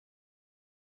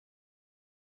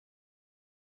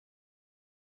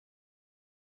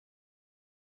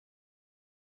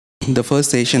The first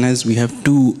session is we have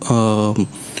two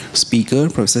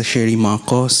speakers, Professor Sherry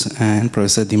Marcos and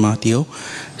Professor DiMatteo.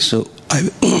 So I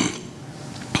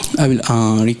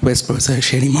will request Professor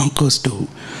Sherry Marcos to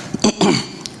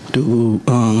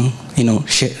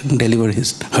deliver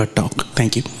her talk.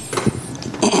 Thank you.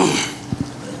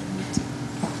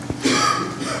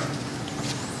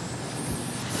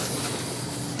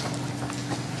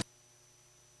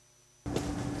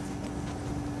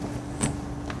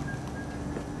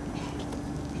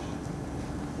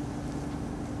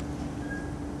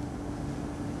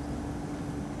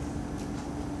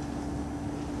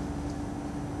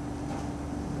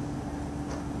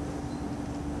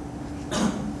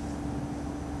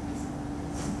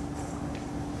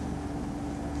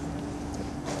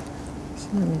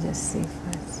 Let me just see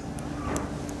first.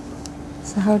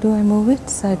 So how do I move it?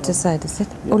 Side to side, is it?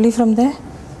 Yeah. Only from there?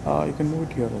 You can move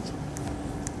it here also.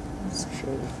 Not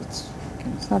sure if it's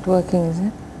working. It's not working, is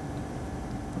it?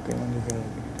 Okay, only here I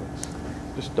think it works.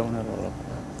 Just down or up?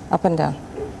 Up and down.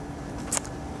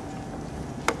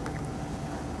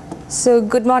 So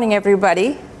good morning,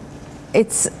 everybody.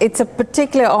 It's a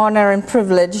particular honor and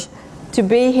privilege to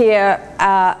be here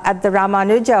at the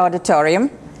Ramanuja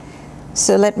Auditorium.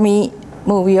 So let me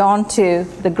move you on to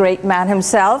the great man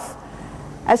himself.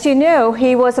 As you know,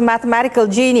 he was a mathematical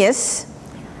genius.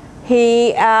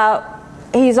 He's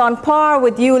on par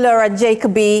with Euler and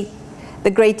Jacobi,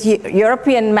 the great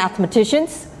European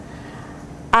mathematicians.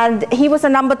 And he was a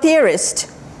number theorist.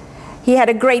 He had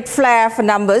a great flair for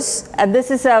numbers. And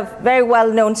this is a very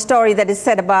well-known story that is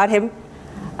said about him.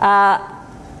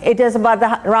 It is about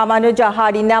the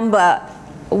Ramanuja-Hardy number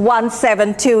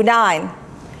 1729.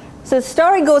 So the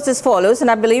story goes as follows,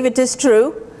 and I believe it is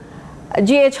true.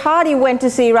 G.H. Hardy went to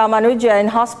see Ramanuja in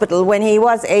hospital when he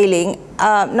was ailing,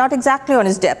 not exactly on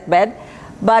his deathbed,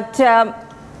 but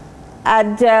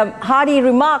Hardy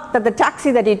remarked that the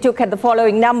taxi that he took had the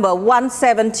following number,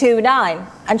 1729.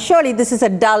 And surely this is a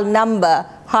dull number,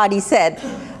 Hardy said.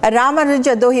 And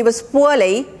Ramanuja, though he was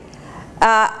poorly,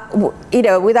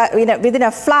 within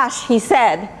a flash, he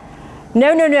said,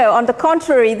 no, on the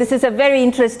contrary, this is a very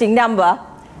interesting number.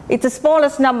 It's the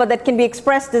smallest number that can be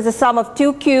expressed as a sum of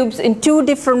two cubes in two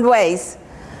different ways.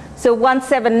 So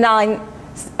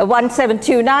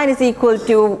 1729 is equal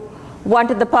to 1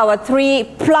 to the power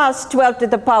 3 plus 12 to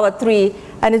the power 3.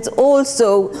 And it's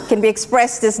also can be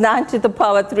expressed as 9 to the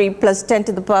power 3 plus 10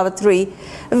 to the power 3.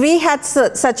 We had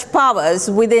such powers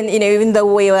within, even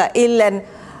though we were ill and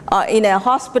in a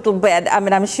hospital bed,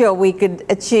 I'm sure we could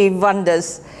achieve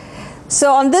wonders.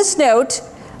 So on this note,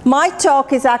 my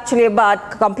talk is actually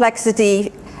about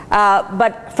complexity,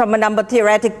 but from a number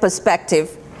theoretic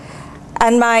perspective.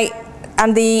 And the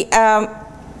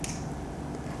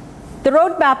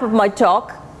roadmap of my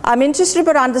talk, I'm interested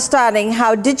in understanding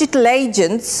how digital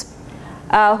agents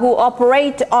who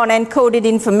operate on encoded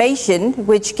information,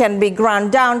 which can be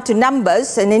ground down to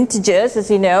numbers and integers, as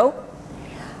you know,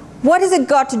 what has it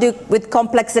got to do with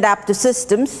complex adaptive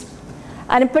systems?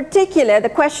 And in particular, the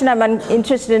question I'm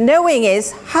interested in knowing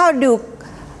is, how do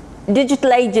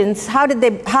digital agents,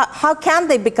 how can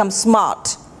they become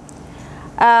smart?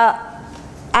 And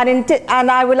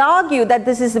I will argue that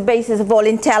this is the basis of all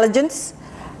intelligence.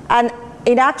 And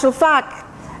in actual fact,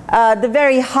 the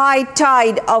very high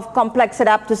tide of complex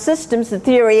adaptive systems, the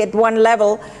theory at one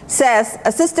level says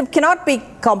a system cannot be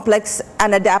complex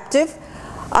and adaptive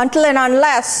until and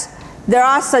unless there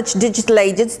are such digital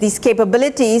agents, these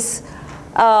capabilities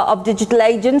of digital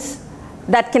agents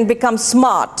that can become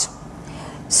smart.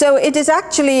 So it is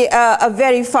actually a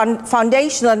very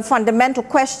foundational and fundamental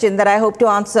question that I hope to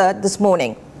answer this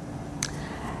morning.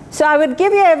 So I would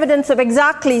give you evidence of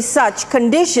exactly such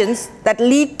conditions that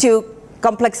lead to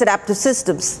complex adaptive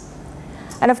systems.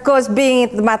 And of course, being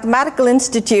at the Mathematical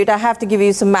Institute, I have to give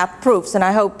you some math proofs, and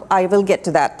I hope I will get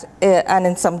to that and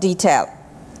in some detail.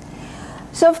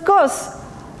 So of course,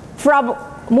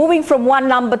 moving from one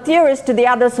number theorist to the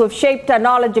others who have shaped our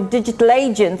knowledge of digital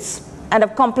agents and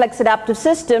of complex adaptive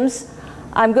systems,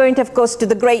 I'm going to, of course, to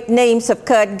the great names of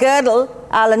Kurt Gödel,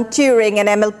 Alan Turing, and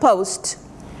Emil Post.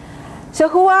 So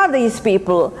who are these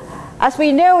people? As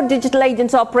we know, digital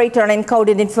agents operate on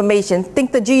encoded information.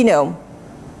 Think the genome,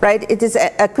 right? It is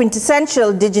a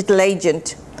quintessential digital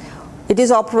agent. It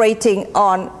is operating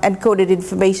on encoded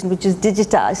information, which is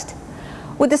digitized.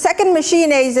 With the second machine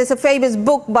age, there's a famous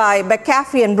book by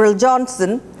McAfee and Brill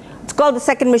Johnson. It's called The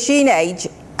Second Machine Age.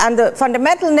 And the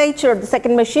fundamental nature of the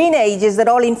second machine age is that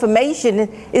all information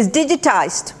is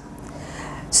digitized.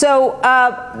 So,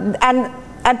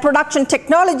 and production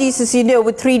technologies, as you know,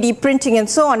 with 3D printing and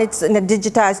so on, it's in a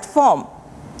digitized form.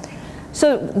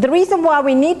 So the reason why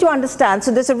we need to understand,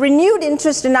 so there's a renewed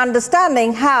interest in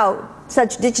understanding how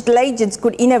such digital agents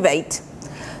could innovate.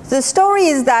 So the story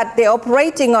is that they're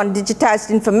operating on digitized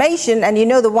information, and you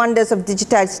know the wonders of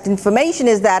digitized information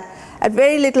is that at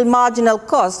very little marginal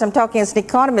cost, I'm talking as an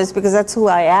economist because that's who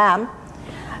I am,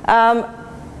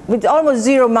 with almost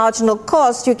zero marginal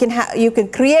cost, you can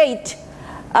create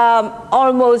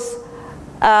almost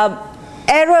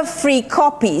error-free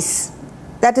copies.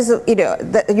 That is,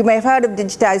 you may have heard of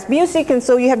digitized music, and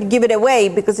so you have to give it away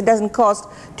because it doesn't cost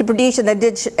to produce an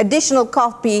additional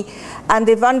copy. And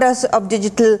the wonders of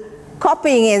digital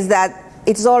copying is that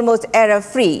it's almost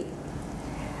error-free.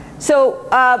 So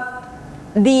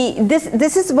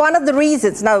this is one of the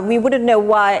reasons. Now, we wouldn't know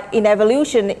why in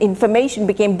evolution information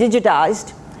became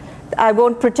digitized. I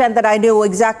won't pretend that I know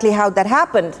exactly how that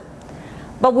happened.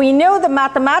 But we know the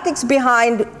mathematics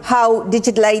behind how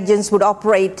digital agents would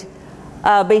operate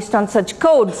based on such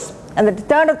codes. And at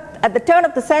the turn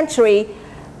of the century,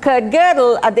 Kurt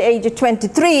Gödel, at the age of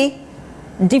 23,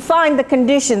 defined the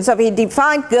conditions of, he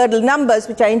defined Gödel numbers,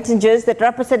 which are integers that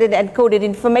represented encoded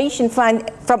information from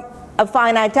a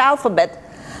finite alphabet.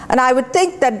 And I would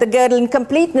think that the Gödel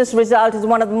incompleteness result is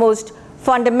one of the most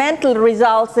fundamental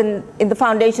results in the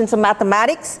foundations of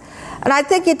mathematics. And I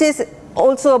think it is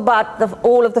also about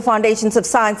all of the foundations of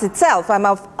science itself. I'm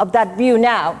of that view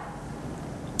now.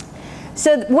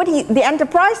 So the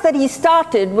enterprise that he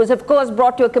started was, of course,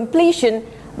 brought to a completion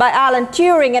by Alan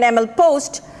Turing and Emil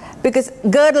Post, because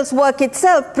Gödel's work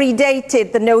itself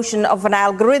predated the notion of an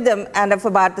algorithm and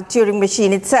about the Turing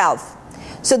machine itself.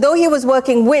 So though he was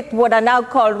working with what are now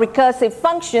called recursive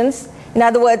functions, in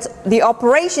other words, the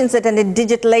operations that a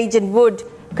digital agent would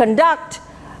conduct,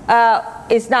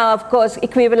 is now, of course,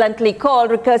 equivalently called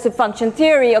recursive function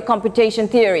theory or computation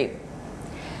theory.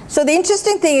 So the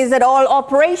interesting thing is that all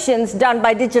operations done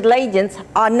by digital agents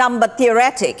are number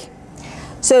theoretic.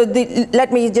 So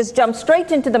let me just jump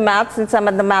straight into the maths, since I'm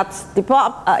at the maths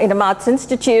department in the Maths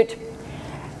Institute.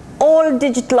 All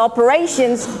digital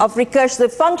operations of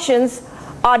recursive functions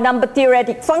are number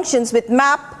theoretic functions with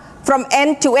map from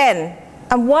n to n.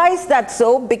 And why is that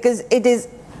so? Because it is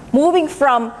moving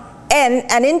from n,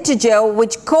 an integer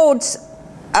which codes,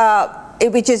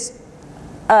 which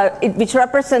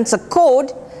represents a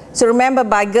code. So remember,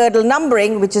 by Gödel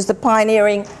numbering, which is the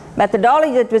pioneering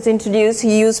methodology that was introduced,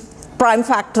 he used prime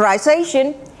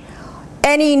factorization.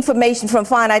 Any information from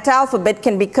finite alphabet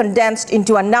can be condensed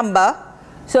into a number.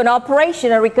 So an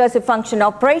operation, a recursive function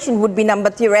operation, would be number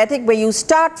theoretic, where you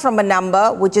start from a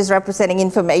number, which is representing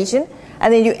information,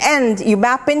 and then you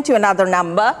map into another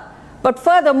number. But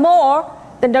furthermore,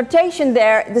 the notation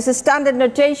there, this is standard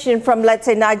notation from, let's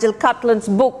say, Nigel Cutland's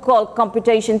book called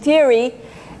Computation Theory,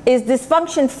 is this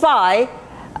function phi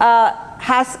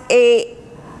has a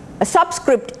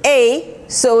subscript a,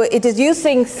 so it is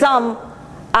using some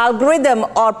algorithm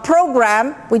or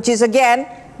program, which is again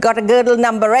got a Gödel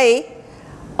number a,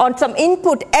 on some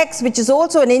input x, which is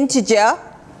also an integer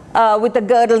with a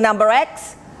Gödel number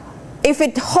x. If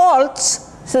it halts,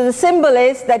 so the symbol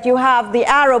is that you have the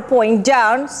arrow pointing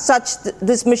down, such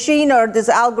this machine or this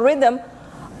algorithm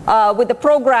with the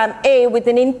program a with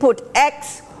an input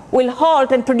x will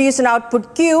halt and produce an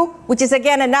output q, which is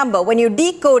again a number. When you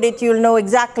decode it, you'll know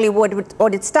exactly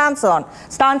what it stands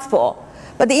for.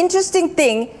 But the interesting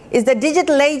thing is the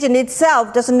digital agent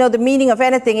itself doesn't know the meaning of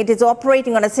anything. It is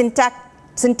operating on a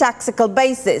syntactical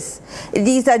basis.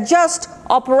 These are just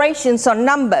operations on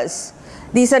numbers.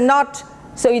 These are not,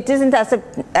 so it isn't as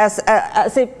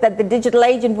if that the digital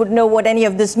agent would know what any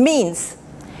of this means.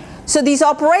 So these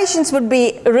operations would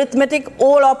be arithmetic,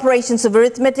 all operations of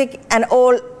arithmetic, and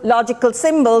all logical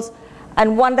symbols.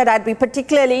 And one that I'd be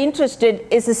particularly interested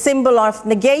is a symbol of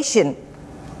negation.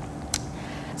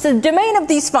 So the domain of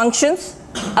these functions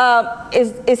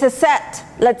is a set,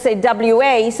 let's say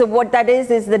WA. So what that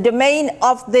is the domain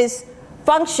of this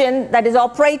function that is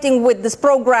operating with this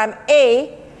program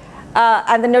A.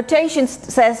 And the notation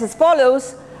says as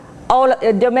follows.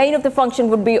 A domain of the function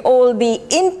would be all the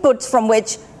inputs from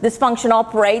which this function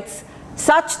operates,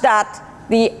 such that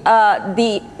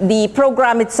the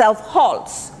program itself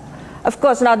halts. Of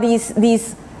course, now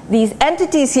these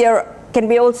entities here can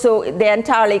be also, they're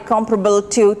entirely comparable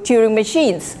to Turing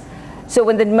machines. So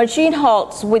when the machine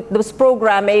halts with this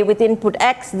program A with input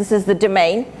x, this is the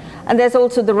domain, and there's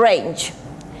also the range.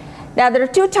 Now there are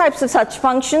two types of such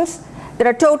functions. There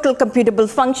are total computable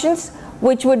functions,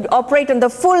 which would operate on the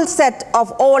full set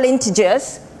of all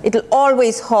integers. It will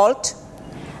always halt.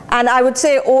 And I would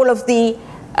say all of the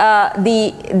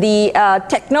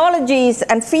technologies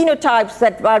and phenotypes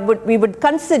that we would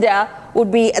consider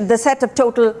would be the set of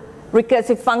total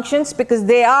recursive functions because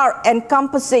they are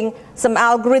encompassing some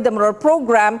algorithm or a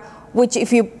program which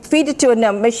if you feed it to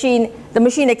a machine, the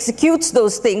machine executes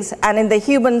those things, and in the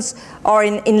humans or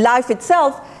in life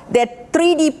itself, they're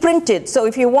 3D printed. So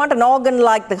if you want an organ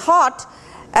like the heart,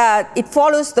 it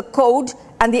follows the code,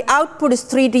 and the output is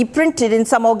 3D printed in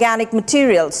some organic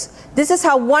materials. This is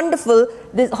how wonderful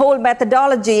this whole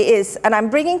methodology is, and I'm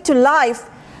bringing to life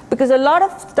because a lot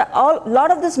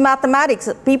of this mathematics,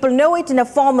 people know it in a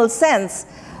formal sense,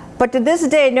 but to this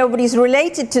day, nobody's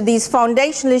related to these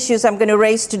foundational issues I'm going to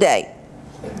raise today.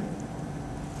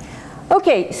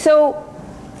 Okay, so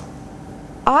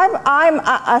I'm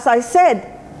as I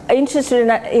said, interested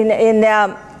in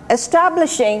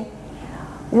establishing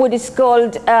what is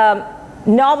called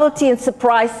novelty and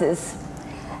surprises.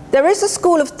 There is a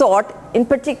school of thought, in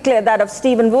particular that of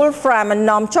Stephen Wolfram and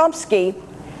Noam Chomsky,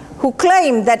 who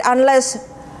claim that unless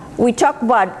we talk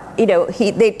about,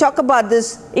 they talk about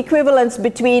this equivalence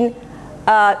between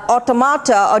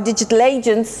automata or digital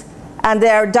agents and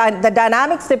the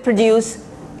dynamics they produce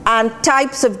and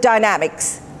types of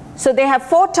dynamics. So they have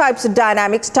 4 types of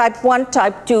dynamics: type 1,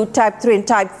 type 2, type 3, and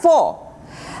type 4.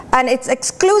 And it's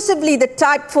exclusively the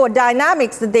type 4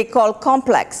 dynamics that they call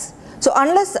complex. So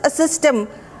unless a system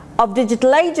of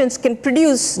digital agents can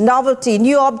produce novelty,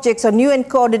 new objects, or new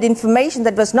encoded information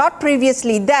that was not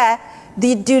previously there,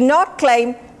 they do not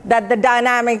claim that the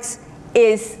dynamics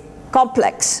is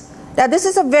complex. Now this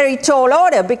is a very tall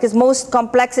order because most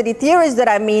complexity theories that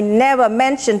I mean never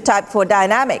mention type 4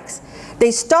 dynamics.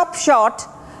 They stop short.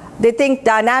 They think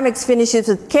dynamics finishes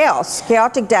with chaos,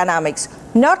 chaotic dynamics.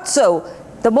 Not so.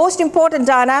 The most important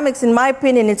dynamics, in my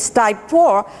opinion, is type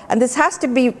 4, and this has to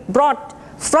be brought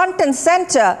front and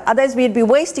center, otherwise we'd be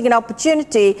wasting an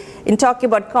opportunity in talking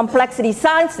about complexity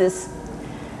sciences.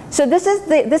 So this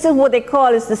is what they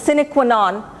call is the sine qua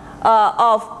non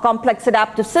of complex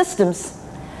adaptive systems.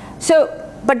 So,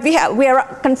 but we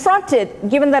are confronted,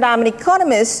 given that I'm an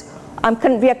economist,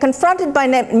 we are confronted by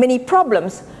many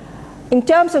problems. In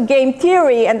terms of game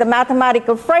theory and the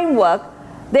mathematical framework,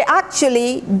 they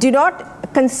actually do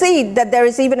not concede that there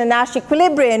is even a Nash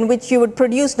equilibrium in which you would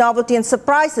produce novelty and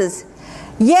surprises.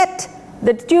 Yet,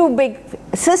 the 2 big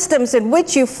systems in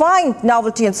which you find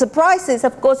novelty and surprises,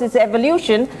 of course, is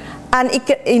evolution and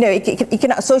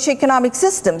socioeconomic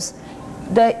systems.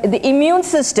 The immune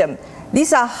system.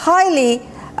 These are highly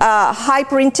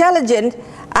hyper-intelligent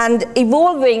and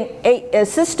evolving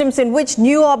systems in which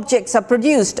new objects are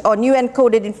produced or new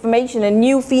encoded information and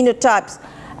new phenotypes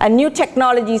and new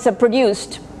technologies are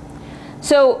produced.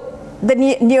 So the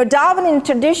neo-Darwinian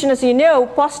tradition, as you know,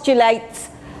 postulates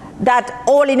that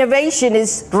all innovation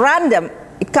is random.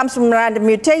 It comes from random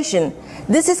mutation.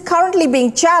 This is currently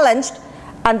being challenged,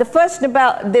 and the first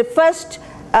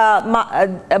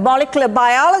molecular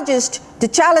biologist to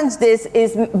challenge this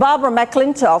is Barbara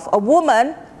McClintock, a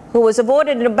woman who was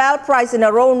awarded a Nobel Prize in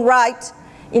her own right.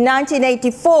 In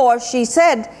 1984, she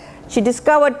said she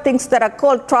discovered things that are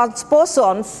called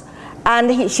transposons,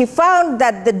 and she found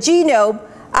that the genome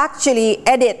actually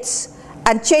edits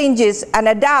and changes and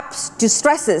adapts to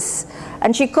stresses,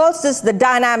 and she calls this the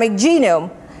dynamic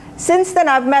genome. Since then,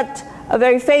 I've met a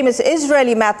very famous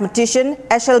Israeli mathematician,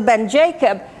 Eshel Ben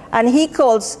Jacob, and he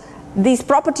calls these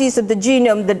properties of the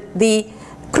genome the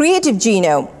creative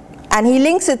genome, and he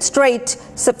links it straight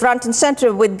front and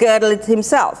center with Gödel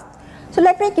himself. So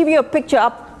let me give you a picture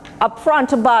up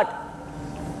front about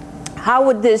how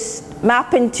would this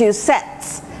map into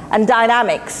sets and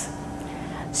dynamics.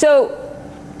 So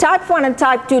type 1 and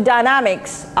type 2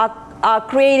 dynamics are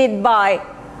created by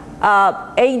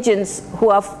agents who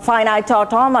are finite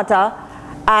automata,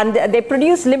 and they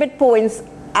produce limit points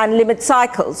and limit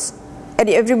cycles. And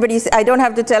I don't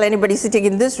have to tell anybody sitting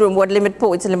in this room what limit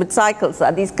points and limit cycles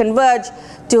are. These converge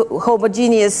to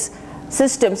homogeneous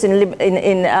systems in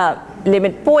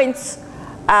limit points,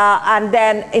 and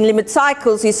then in limit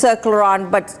cycles you circle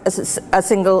around but a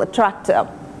single attractor.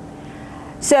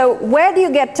 So where do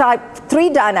you get type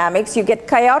 3 dynamics? You get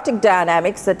chaotic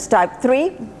dynamics, that's type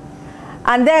 3.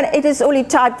 And then it is only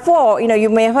type 4. You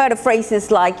may have heard of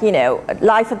phrases like,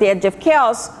 life at the edge of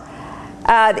chaos.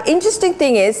 The interesting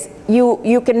thing is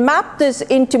you can map this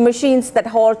into machines that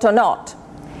halt or not.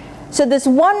 So this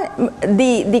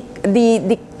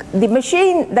the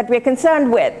machine that we're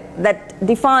concerned with that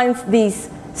defines these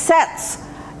sets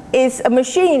is a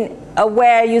machine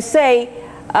where you say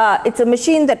it's a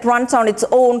machine that runs on its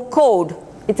own code.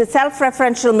 It's a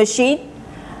self-referential machine.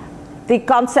 The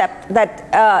concept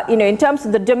that, in terms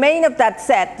of the domain of that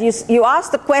set, you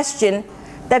ask the question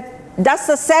that does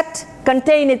the set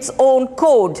contain its own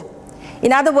code?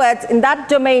 In other words, in that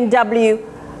domain W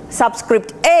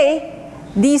subscript A,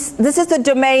 this is the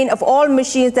domain of all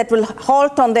machines that will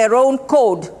halt on their own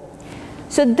code.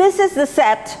 So this is the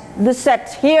set. The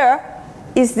set here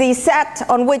is the set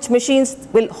on which machines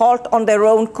will halt on their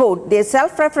own code. They're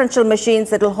self-referential machines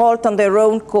that will halt on their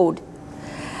own code.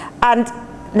 And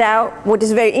now, what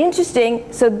is very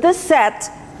interesting, so this set,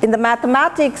 in the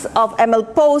mathematics of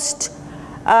ML Post,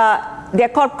 they're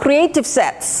called creative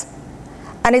sets.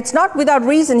 And it's not without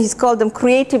reason he's called them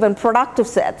creative and productive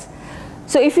sets.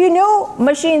 So if you know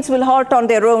machines will halt on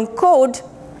their own code,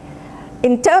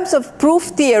 in terms of proof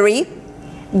theory,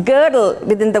 Gödel,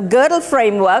 within the Gödel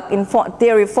framework in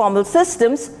theory of formal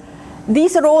systems,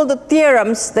 these are all the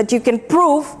theorems that you can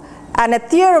prove. And a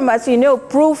theorem, as you know,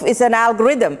 proof is an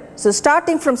algorithm. So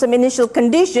starting from some initial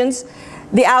conditions,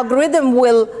 the algorithm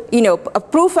will, a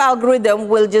proof algorithm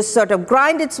will just sort of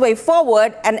grind its way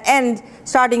forward and end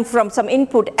starting from some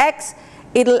input X.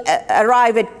 It'll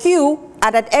arrive at Q,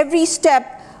 and at every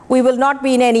step, we will not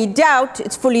be in any doubt.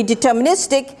 It's fully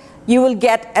deterministic. You will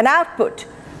get an output.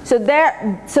 So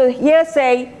here,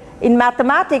 say, in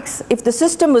mathematics, if the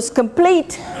system was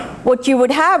complete, what you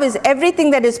would have is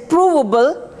everything that is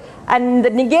provable, and the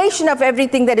negation of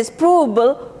everything that is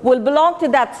provable will belong to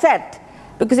that set.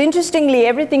 Because interestingly,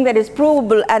 everything that is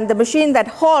provable and the machine that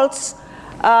halts,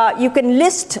 you can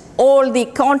list all the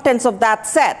contents of that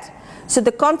set. So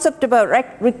the concept of a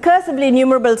recursively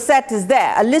enumerable set is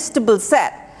there, a listable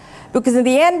set. Because in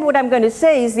the end, what I'm going to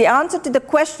say is the answer to the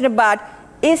question about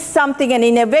is something an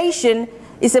innovation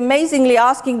is amazingly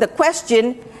asking the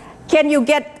question, can you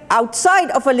get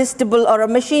outside of a listable or a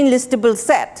machine listable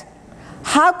set?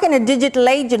 How can a digital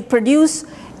agent produce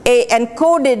an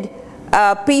encoded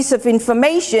piece of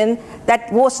information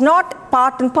that was not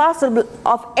part and parcel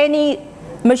of any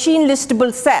machine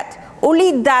listable set?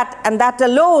 Only that and that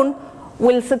alone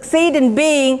will succeed in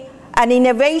being an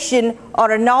innovation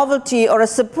or a novelty or a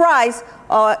surprise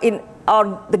or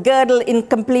the Gödel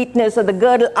incompleteness or the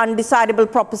Gödel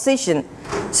undecidable proposition.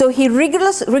 So he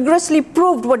rigorously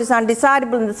proved what is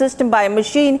undecidable in the system by a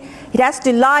machine. It has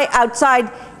to lie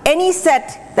outside any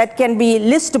set that can be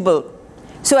listable.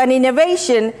 So an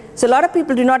innovation, so a lot of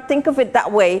people do not think of it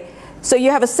that way. So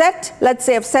you have a set, let's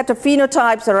say a set of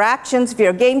phenotypes or actions, if you're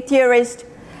a game theorist.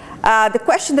 The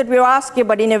question that we're asking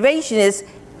about innovation is,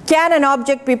 can an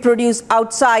object be produced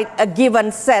outside a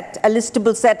given set, a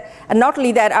listable set, and not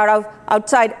only that,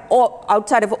 outside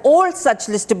of all such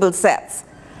listable sets?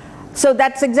 So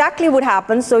that's exactly what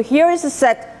happens. So here is a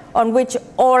set on which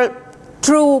all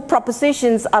true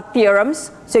propositions are theorems,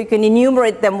 so you can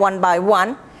enumerate them one by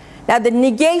one. Now the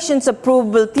negations of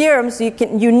provable theorems,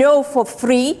 you know for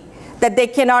free that they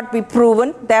cannot be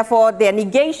proven, therefore their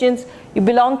negations, you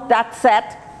belong to that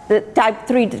set, the type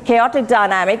 3 chaotic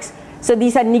dynamics. So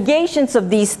these are negations of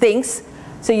these things.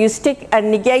 So you stick a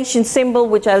negation symbol,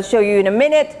 which I'll show you in a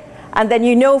minute, and then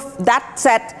you know that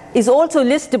set is also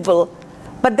listable.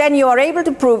 But then you are able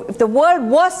to prove, if the world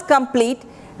was complete,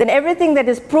 then everything that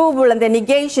is provable and the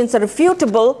negations are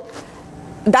refutable,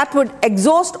 that would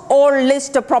exhaust all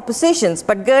list of propositions.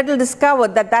 But Gödel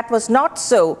discovered that that was not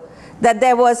so, that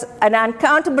there was an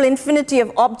uncountable infinity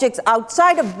of objects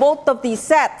outside of both of these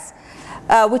sets,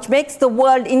 which makes the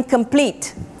world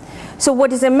incomplete. So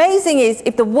what is amazing is,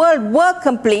 if the world were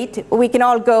complete, we can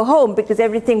all go home because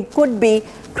everything could be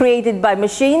created by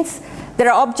machines. There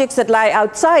are objects that lie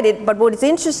outside it, but what is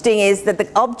interesting is that the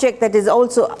object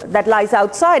that lies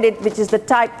outside it, which is the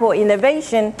type for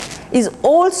innovation, is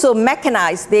also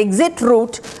mechanized. The exit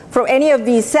route from any of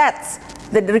these sets,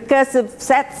 the recursive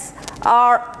sets,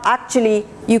 are actually,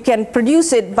 you can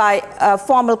produce it by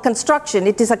formal construction.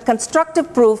 It is a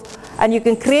constructive proof, and you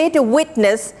can create a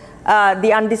witness,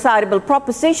 the undecidable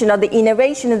proposition or the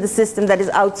innovation in the system that is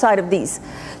outside of these.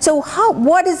 So how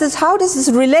does this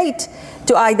relate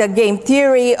to either game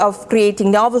theory of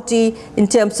creating novelty in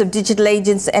terms of digital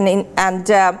agents and in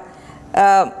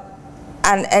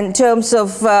terms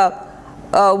of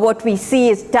what we see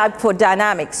is type 4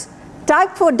 dynamics.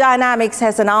 Type 4 dynamics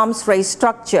has an arms race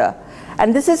structure,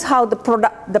 and this is how the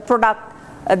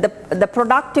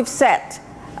productive set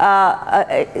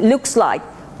looks like.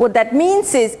 What that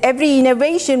means is every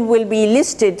innovation will be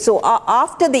listed. So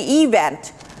after the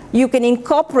event, you can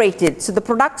incorporate it. So the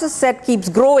productive set keeps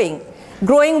growing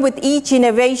with each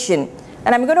innovation.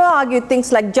 And I'm going to argue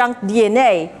things like junk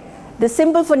DNA. The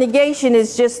symbol for negation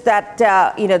is just that,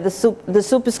 the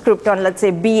superscript on, let's say,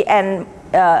 Bn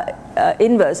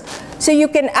inverse. So you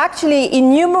can actually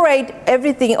enumerate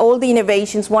everything, all the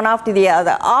innovations, one after the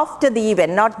other, after the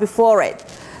event, not before it.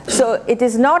 So it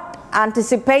is not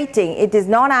anticipating, it is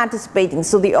non-anticipating.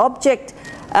 So the object,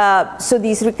 so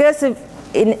these recursive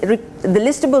the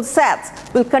listable sets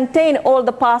will contain all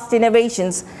the past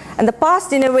innovations. And the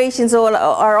past innovations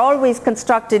are always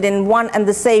constructed in one and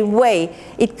the same way.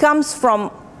 It comes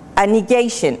from a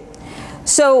negation.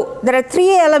 So there are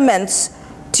three elements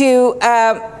to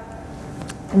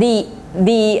the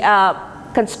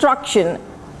construction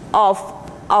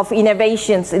of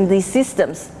innovations in these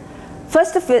systems.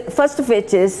 First of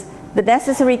which is the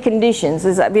necessary conditions.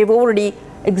 We've already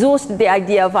exhausted the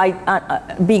idea of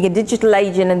being a digital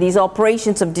agent and these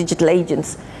operations of digital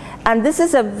agents. And this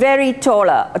is a very tall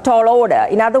order.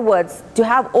 In other words, to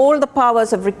have all the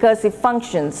powers of recursive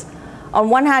functions. On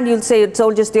one hand, you'll say it's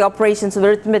all just the operations of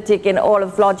arithmetic and all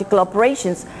of logical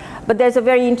operations. But there's a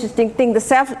very interesting thing. The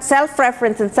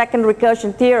self-reference and second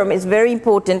recursion theorem is very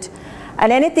important.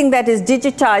 And anything that is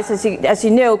digitized, as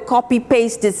you know,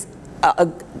 copy-paste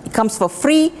comes for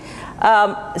free.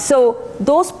 So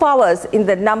those powers in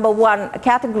the number one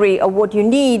category of what you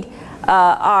need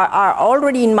are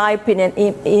already, in my opinion,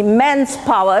 immense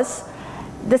powers.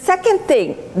 The second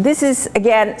thing, this is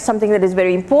again something that is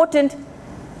very important.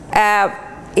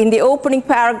 In the opening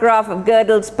paragraph of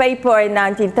Gödel's paper in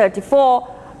 1934,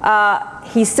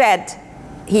 he said,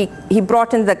 he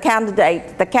brought in the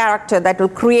candidate, the character that will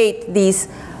create these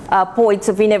points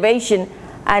of innovation,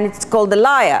 and it's called the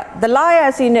liar. The liar,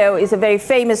 as you know, is a very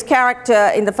famous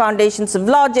character in the foundations of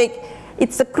logic.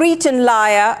 It's the Cretan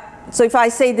liar. So if I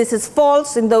say this is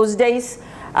false in those days,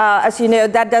 as you know,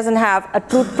 that doesn't have a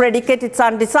truth predicate. It's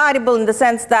undecidable in the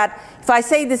sense that if I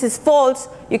say this is false,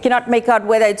 you cannot make out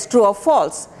whether it's true or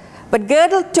false. But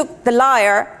Gödel took the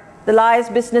liar. The liar's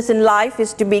business in life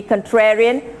is to be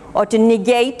contrarian or to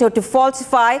negate or to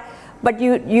falsify. But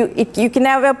you can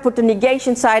never put a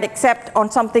negation side except on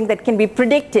something that can be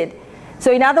predicted.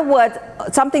 So in other words,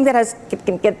 something that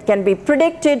can be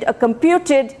predicted or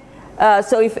computed.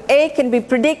 So if A can be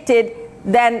predicted,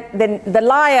 then the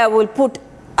liar will put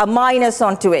a minus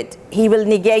onto it. He will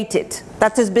negate it.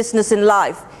 That's his business in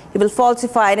life. He will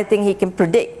falsify anything he can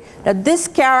predict. Now this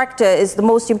character is the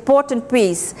most important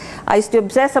piece. I used to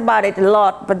obsess about it a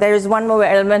lot, but there is one more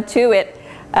element to it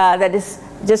that is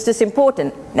just as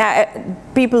important. Now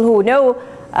people who know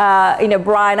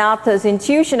Brian Arthur's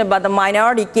intuition about the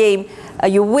minority game,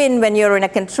 you win when you're in a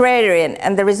contrarian,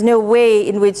 and there is no way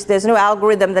in which there's no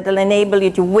algorithm that will enable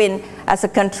you to win as a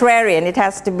contrarian. It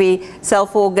has to be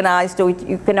self-organized, or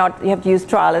you have to use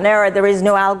trial and error. There is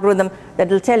no algorithm that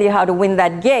will tell you how to win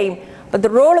that game. But the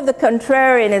role of the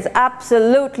contrarian is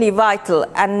absolutely vital.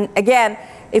 And again,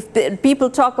 if people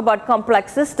talk about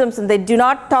complex systems and they do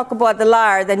not talk about the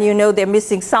liar, then you know they're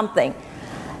missing something.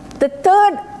 The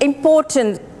third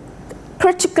important,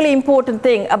 critically important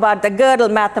thing about the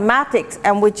Gödel mathematics,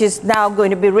 and which is now going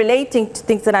to be relating to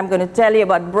things that I'm going to tell you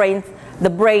about the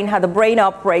brain, how the brain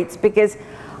operates, because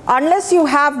unless you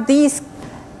have these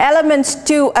elements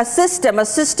to a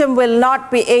system will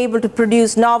not be able to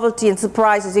produce novelty and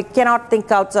surprises. You cannot think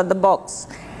outside the box.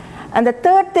 And the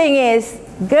third thing is,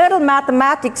 Gödel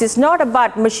mathematics is not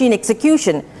about machine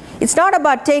execution. It's not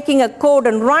about taking a code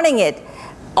and running it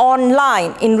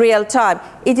online in real time.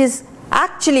 It is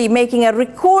actually making a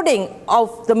recording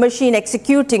of the machine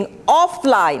executing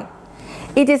offline.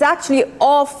 It is actually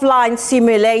offline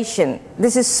simulation.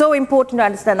 This is so important to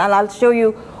understand, and I'll show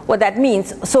you what that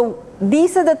means. So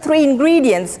these are the three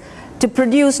ingredients to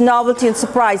produce novelty and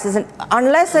surprises. And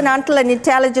unless and until an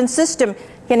intelligent system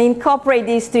can incorporate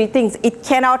these three things, it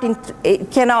cannot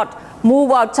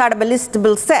move outside of a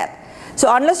listable set.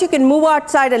 So unless you can move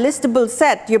outside a listable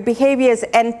set, your behavior is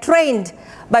entrained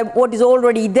by what is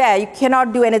already there. You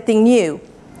cannot do anything new.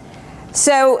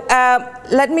 So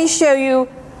let me show you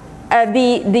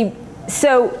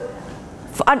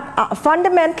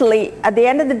fundamentally, at the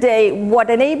end of the day, what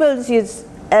enables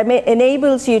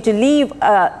you to leave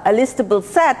a listable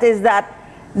set is that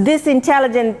this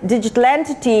intelligent digital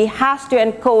entity has to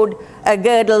encode a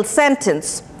Gödel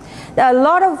sentence. Now,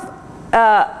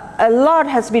 a lot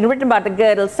has been written about the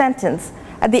Gödel sentence.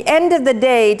 At the end of the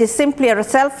day, it is simply a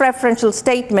self-referential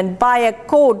statement by a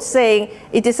code saying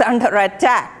it is under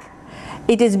attack.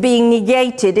 It is being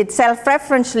negated. It's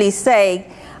self-referentially saying,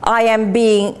 I am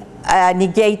being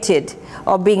negated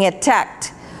or being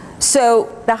attacked. So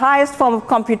the highest form of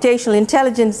computational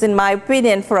intelligence, in my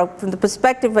opinion, from the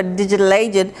perspective of a digital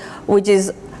agent, which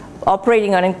is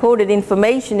operating on encoded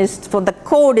information, is for the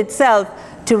code itself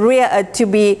to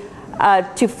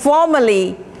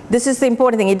formally, this is the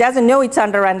important thing, it doesn't know it's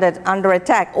under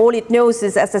attack. All it knows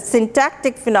is as a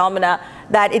syntactic phenomena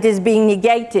that it is being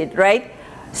negated, right?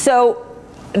 So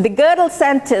the Gödel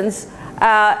sentence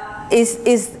is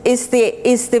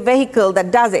the vehicle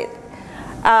that does it.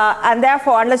 And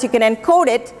therefore, unless you can encode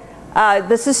it,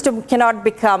 the system cannot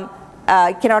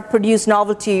produce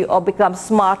novelty or become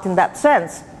smart in that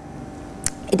sense.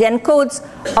 It encodes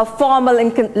a formal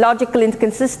logical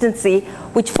inconsistency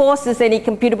which forces any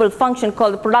computable function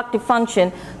called the productive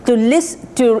function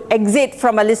to exit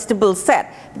from a listable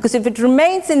set. Because if it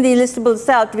remains in the listable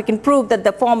set, we can prove that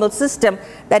the formal system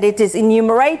that it is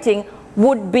enumerating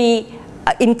would be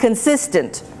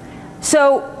inconsistent.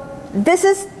 So this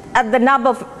is at the nub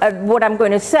of what I'm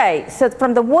going to say. So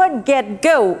from the word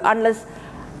get-go, unless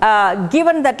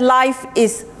given that life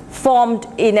is formed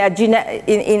in a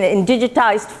in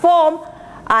digitized form,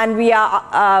 and we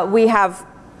have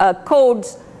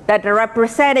codes that are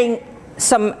representing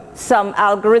an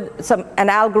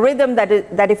algorithm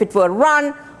that if it were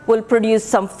run will produce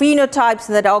some phenotypes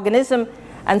in that organism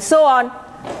and so on.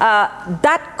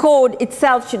 That code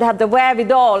itself should have the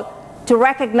wherewithal to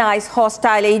recognize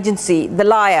hostile agency, the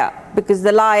liar, because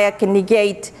the liar can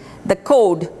negate the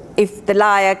code if the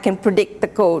liar can predict the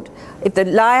code. If the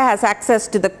liar has access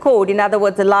to the code, in other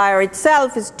words, the liar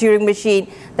itself is a Turing machine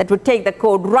that would take the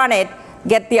code, run it,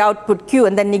 get the output Q,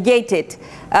 and then negate it,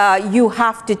 you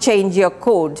have to change your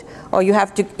code, or you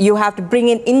have to bring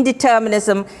in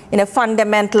indeterminism in a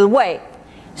fundamental way.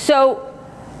 So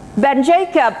Ben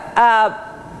Jacob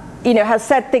has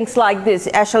said things like this.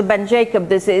 Eshel Ben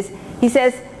Jacob, he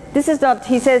says,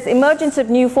 emergence of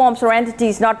new forms or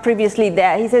entities not previously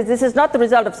there. He says this is not the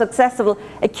result of successful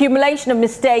accumulation of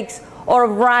mistakes or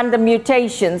of random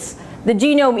mutations. The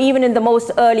genome, even in the most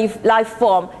early life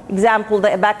form, example,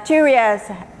 the bacteria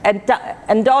has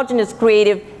endogenous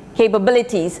creative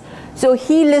capabilities. So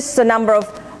he lists a number of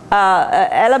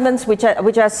elements which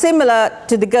are similar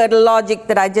to the Gödel logic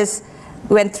that I just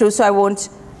went through, so I won't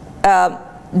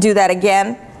do that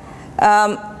again.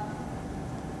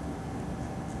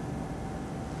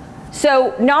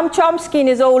 So Noam Chomsky in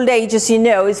his old age, as you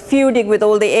know, is feuding with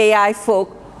all the AI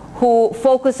folk who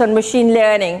focus on machine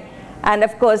learning, and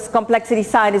of course complexity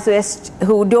scientists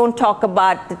who don't talk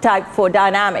about the type 4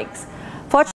 dynamics.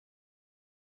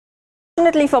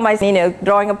 Fortunately for myself,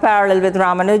 drawing a parallel with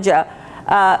Ramanuja,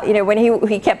 when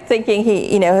he kept thinking,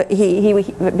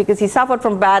 because he suffered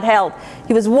from bad health,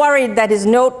 he was worried that his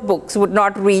notebooks would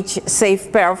not reach a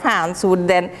safe pair of hands who would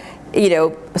then,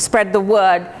 spread the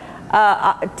word.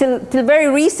 Till very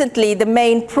recently, the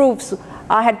main proofs,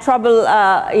 I had trouble,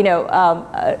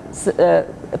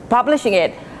 publishing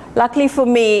it. Luckily for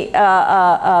me,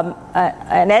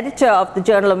 an editor of the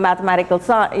Journal of Mathematical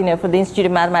Science, for the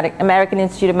American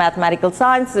Institute of Mathematical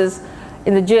Sciences,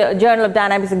 in the Journal of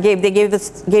Dynamics, gave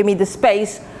me the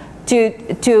space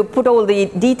to put all the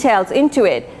details into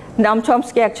it. Noam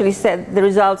Chomsky actually said the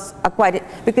results are quite,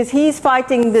 because he's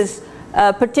fighting this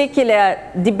particular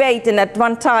debate, and at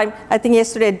one time, I think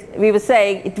yesterday we were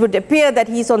saying it would appear that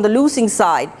he's on the losing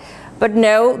side, but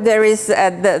no, there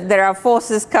are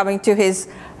forces coming to his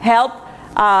help.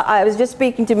 I was just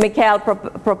speaking to Mikhail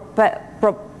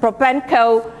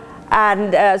Propenko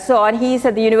and so on. He's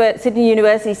at the Sydney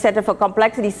University Center for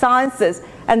Complexity Sciences,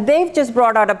 and they've just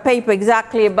brought out a paper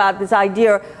exactly about this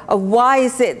idea of why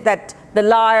is it that the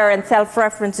liar and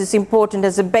self-reference is important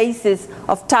as a basis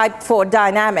of type 4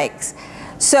 dynamics.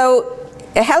 So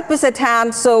help is at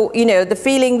hand. So, the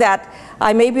feeling that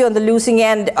I may be on the losing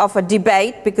end of a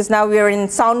debate, because now we are in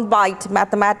soundbite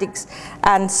mathematics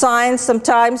and science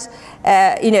sometimes.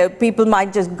 People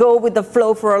might just go with the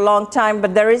flow for a long time,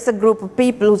 but there is a group of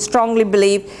people who strongly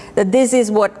believe that this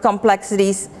is what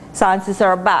complexity sciences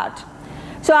are about.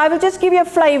 So I will just give you a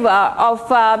flavor of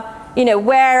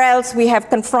where else we have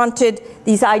confronted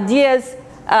these ideas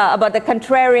about the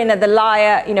contrarian and the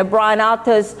liar. Brian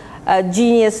Arthur's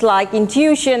genius-like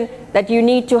intuition that you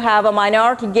need to have a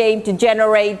minority game to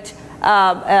generate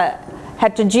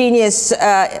heterogeneous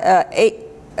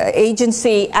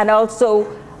agency, and also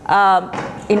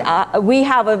we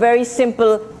have a very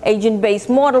simple agent-based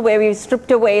model where we've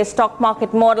stripped away a stock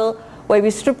market model, where we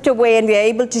stripped away and we are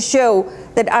able to show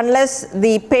that unless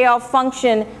the payoff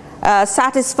function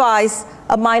satisfies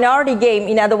a minority game,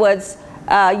 in other words,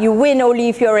 you win only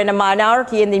if you're in a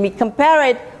minority, and then we compare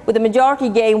it with a majority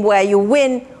game where you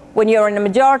win when you're in a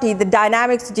majority, the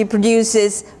dynamics that you produce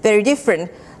is very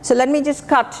different. So let me just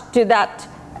cut to that,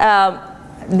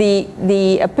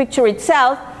 the picture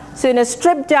itself. So in a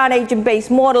stripped down agent-based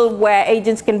model where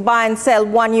agents can buy and sell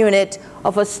 1 unit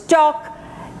of a stock,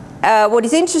 what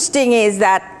is interesting is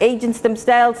that agents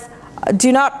themselves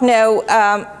do not know,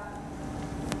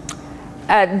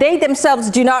 they themselves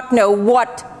do not know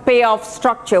what payoff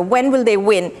structure, when will they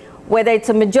win, whether it's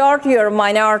a majority or a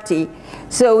minority.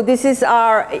 So this is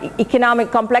our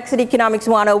complexity economics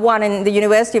 101 in the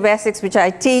University of Essex, which I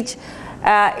teach.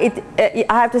 I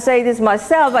have to say this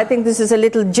myself, I think this is a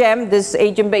little gem, this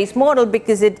agent-based model,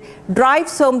 because it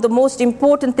drives home the most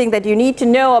important thing that you need to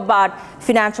know about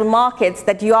financial markets,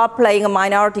 that you are playing a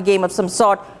minority game of some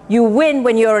sort. You win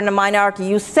when you're in a minority.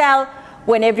 You sell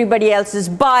when everybody else is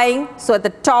buying. So at the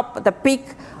top, at the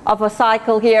peak of a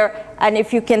cycle here, and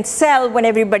if you can sell when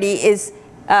everybody is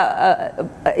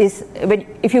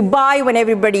if you buy when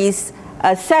everybody is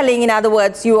selling, in other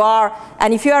words, you are,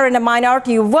 and if you are in a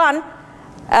minority, you won,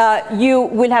 you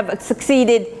will have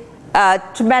succeeded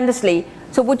tremendously.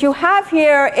 So what you have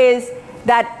here is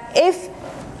that if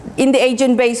in the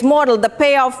agent-based model the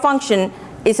payoff function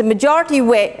is a majority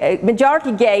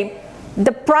game,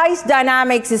 the price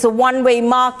dynamics is a one-way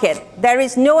market. There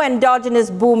is no endogenous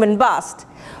boom and bust.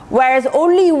 Whereas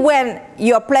only when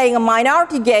you're playing a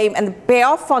minority game and the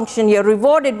payoff function, you're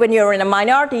rewarded when you're in a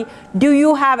minority, do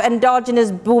you have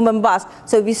endogenous boom and bust.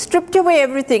 So we stripped away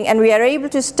everything and we are able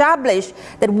to establish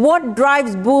that what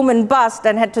drives boom and bust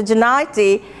and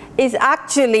heterogeneity is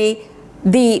actually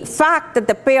the fact that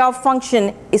the payoff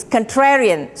function is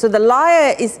contrarian. So the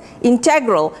liar is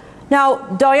integral. Now,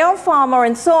 Doyon, Farmer,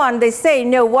 and so on, they say,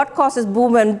 no, what causes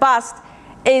boom and bust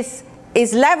is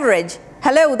leverage.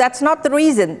 Hello, that's not the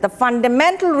reason. The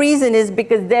fundamental reason is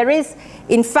because there is,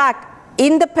 in fact,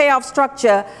 in the payoff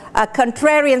structure, a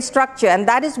contrarian structure, and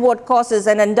that is what causes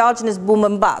an endogenous boom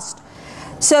and bust.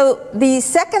 So the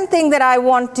second thing that I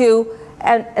want to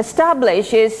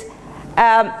establish is,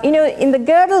 in the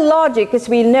Gödel logic, as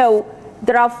we know,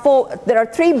 there are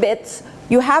three bits.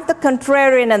 You have the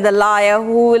contrarian and the liar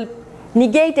who will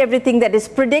negate everything that is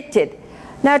predicted.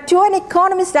 Now, to an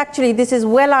economist, actually, this is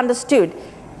well understood.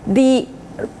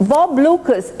 Bob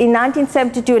Lucas in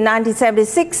 1972 and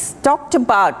 1976 talked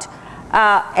about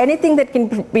anything that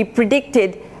can be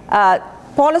predicted.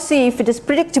 Policy, if it is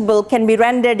predictable, can be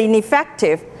rendered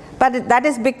ineffective. But that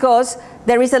is because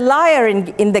there is a liar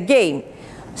in the game.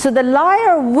 So the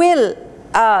liar will,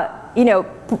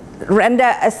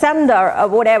 render asunder or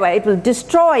whatever. It will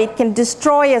destroy. It can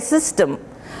destroy a system.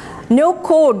 No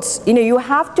codes. You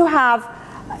have to have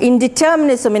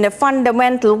indeterminism in a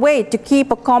fundamental way to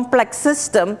keep a complex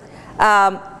system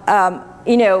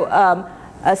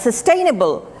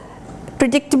sustainable.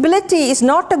 Predictability is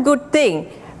not a good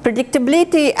thing.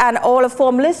 Predictability and all of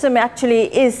formalism actually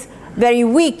is very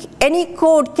weak. Any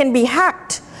code can be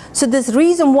hacked. So there's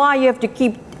reason why you have to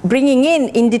keep bringing in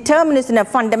indeterminism in a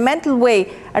fundamental way.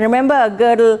 And remember,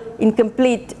 Gödel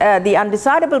incomplete, the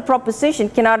undecidable proposition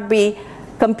cannot be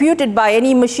computed by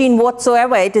any machine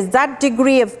whatsoever. It is that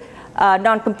degree of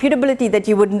non-computability that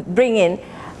you would bring in.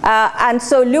 And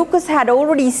so Lucas had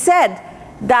already said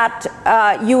that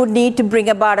you would need to bring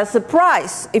about a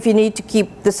surprise if you need to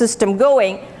keep the system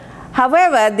going.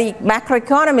 However, the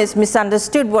macroeconomists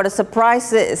misunderstood what a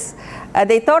surprise is.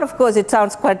 They thought, of course, it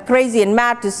sounds quite crazy and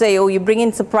mad to say, oh, you bring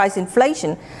in surprise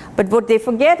inflation. But what they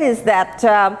forget is that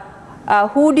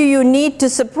who do you need to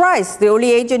surprise? The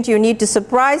only agent you need to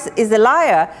surprise is the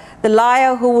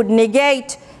liar who would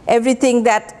negate everything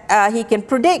that he can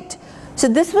predict. So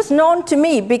this was known to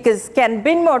me because Ken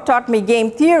Binmore taught me game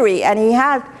theory, and he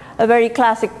had a very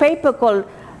classic paper called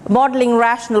Modeling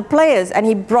Rational Players, and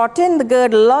he brought in the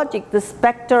Gödel logic, the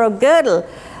specter of Gödel,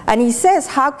 and he says,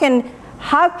 how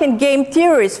can game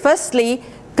theorists firstly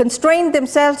constrain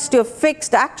themselves to a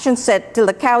fixed action set till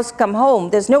the cows come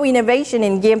home? There's no innovation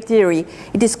in game theory.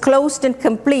 It is closed and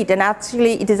complete, and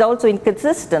actually it is also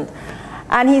inconsistent.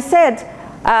 And he said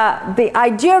the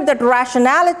idea that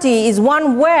rationality is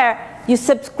one where you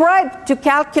subscribe to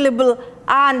calculable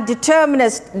and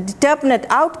determinate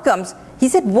outcomes. He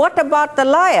said, what about the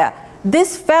liar?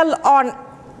 This fell on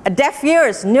deaf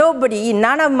ears. Nobody,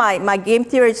 none of my game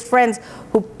theorist friends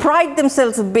who pride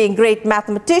themselves on being great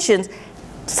mathematicians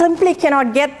simply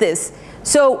cannot get this.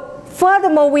 So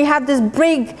furthermore, we have this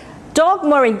big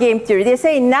dogma in game theory. They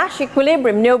say in Nash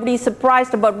equilibrium, nobody is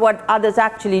surprised about what others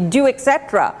actually do,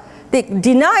 etc. They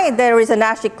deny there is a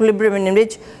Nash equilibrium in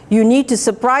which you need to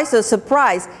surprise or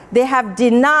surprise. They have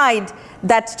denied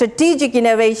that strategic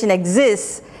innovation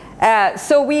exists.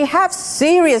 So we have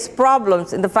serious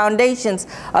problems in the foundations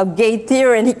of game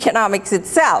theory and economics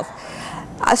itself.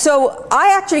 So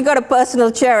I actually got a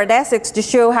personal chair at Essex to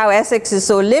show how Essex is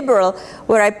so liberal,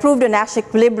 where I proved a Nash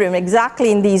equilibrium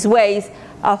exactly in these ways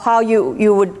of how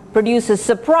you would produce a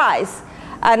surprise.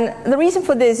 And the reason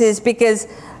for this is because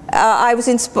I was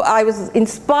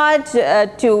inspired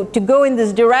to go in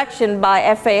this direction by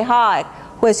F.A. Hayek,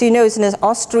 who, as you know, is an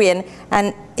Austrian,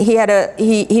 and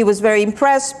he was very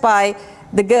impressed by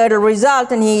the Gödel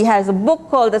result, and he has a book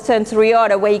called The Sensory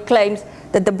Order, where he claims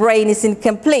that the brain is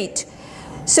incomplete.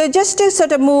 So just to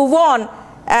sort of move on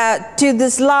to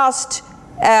this last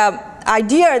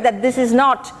idea that this is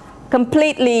not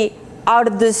completely out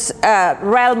of this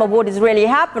realm of what is really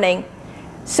happening.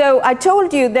 So I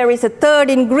told you there is a third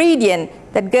ingredient,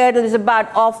 that Gödel is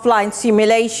about offline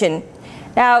simulation.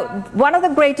 Now, one of the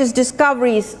greatest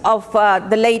discoveries of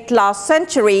the late last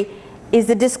century is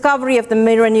the discovery of the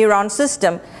mirror neuron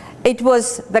system. It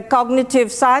was the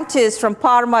cognitive scientists from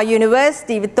Parma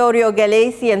University, Vittorio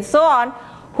Galesi and so on,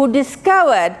 who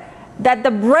discovered that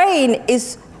the brain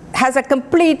has a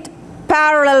complete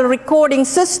parallel recording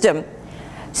system.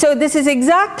 So this is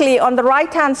exactly on the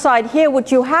right-hand side here.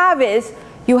 What you have is,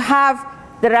 you have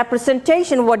the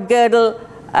representation of what Gödel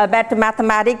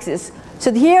mathematics is.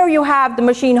 So here you have the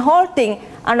machine halting,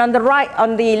 and on the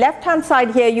left-hand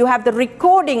side here, you have the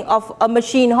recording of a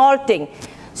machine halting.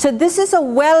 So this is a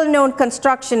well-known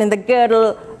construction in the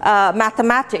Gödel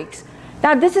mathematics.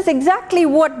 Now this is exactly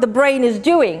what the brain is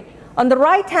doing. On the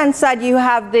right-hand side, you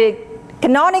have the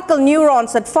canonical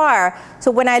neurons that fire.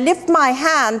 So when I lift my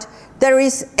hand, there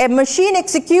is a machine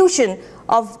execution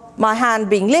of my hand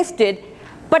being lifted.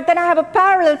 But then I have a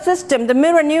parallel system. The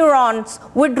mirror neurons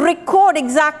would record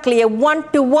exactly a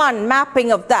one-to-one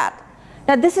mapping of that.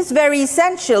 Now this is very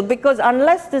essential, because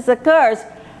unless this occurs,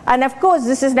 and of course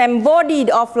this is an embodied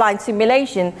offline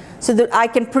simulation, so that I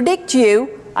can predict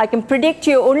you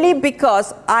only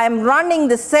because I am running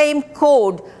the same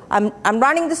code. I'm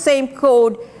running the same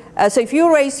code. So if you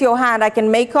raise your hand, I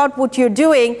can make out what you're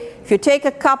doing. If you take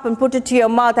a cup and put it to your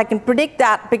mouth, I can predict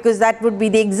that, because that would be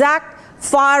the exact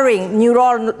firing,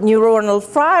 neuronal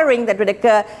firing that would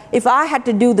occur if I had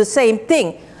to do the same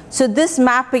thing. So this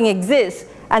mapping exists,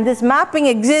 and this mapping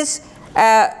exists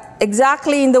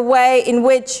exactly in the way in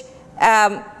which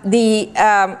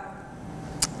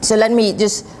so let me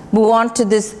just move on to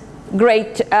this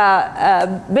great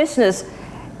business.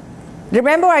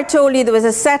 Remember I told you there was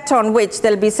a set on which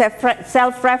there'll be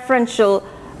self-referential,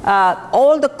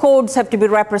 all the codes have to be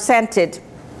represented.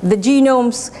 The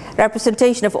genome's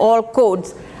representation of all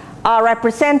codes are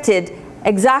represented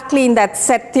exactly in that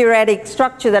set theoretic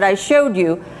structure that I showed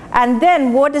you. And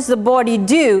then what does the body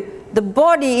do? The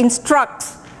body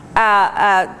instructs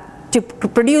to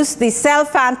produce the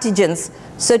self-antigens.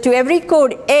 So to every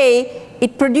code A,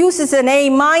 it produces an A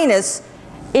minus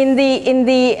in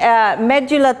the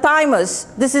medulla thymus.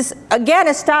 This is again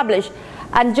established.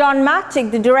 And John Mattick,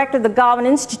 the director of the Garvan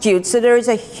Institute, so there is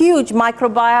a huge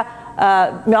molecular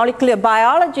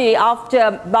biology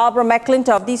after Barbara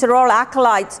McClintock. These are all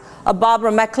acolytes of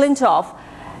Barbara McClintock.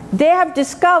 They have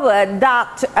discovered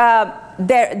that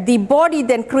the body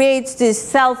then creates these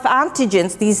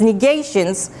self-antigens, these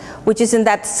negations, which is in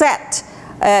that set,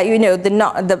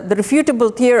 the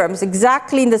refutable theorems,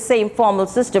 exactly in the same formal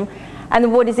system.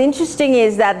 And what is interesting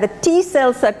is that the T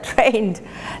cells are trained,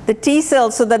 the T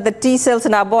cells, so that the T cells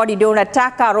in our body don't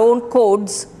attack our own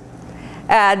codes.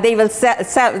 They will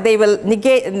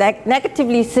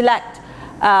negatively select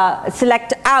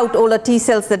out all the T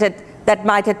cells that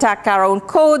might attack our own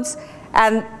codes,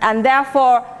 and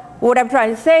therefore what I'm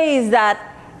trying to say is that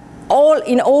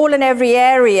in all and every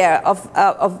area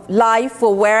of life,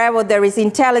 or wherever there is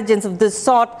intelligence of this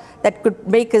sort that could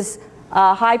make us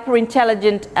hyper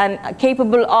intelligent and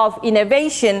capable of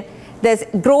innovation, there's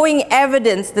growing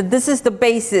evidence that this is the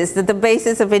basis, that the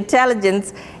basis of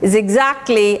intelligence is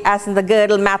exactly as in the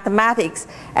Gödel mathematics.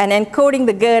 And encoding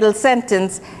the Gödel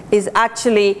sentence is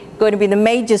actually going to be the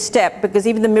major step, because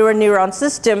even the mirror neuron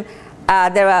system,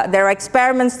 there are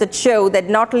experiments that show that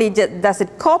not only does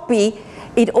it copy,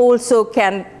 it also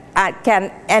can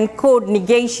encode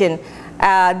negation.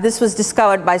 This was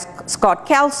discovered by Scott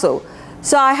Kelso.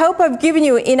 So I hope I've given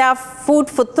you enough food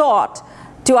for thought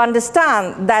to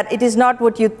understand that it is not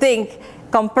what you think.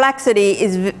 Complexity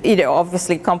is,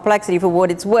 obviously complexity, for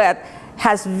what it's worth,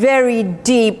 has very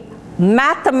deep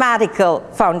mathematical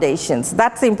foundations.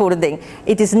 That's the important thing.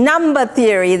 It is number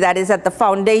theory that is at the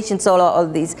foundations of all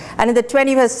of these. And in the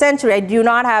 21st century, I do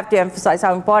not have to emphasize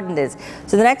how important it is.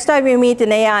 So the next time you meet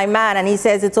an AI man and he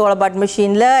says it's all about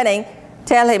machine learning,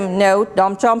 tell him, no,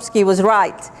 Noam Chomsky was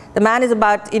right. The man is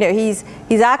about, he's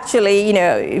actually,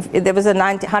 if there was a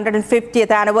 150th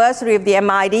anniversary of the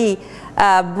MIT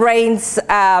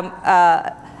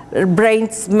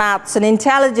Brains, Maths and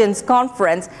Intelligence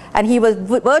conference, and he was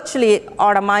virtually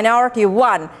on a minority of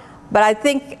one. But I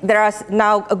think there are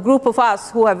now a group of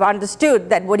us who have understood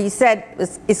that what he said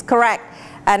is correct.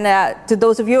 And to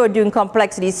those of you who are doing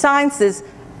complexity sciences,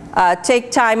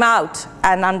 take time out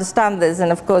and understand this. And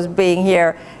of course, being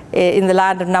here in the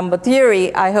land of number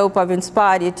theory, I hope I've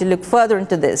inspired you to look further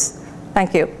into this.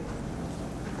 Thank you.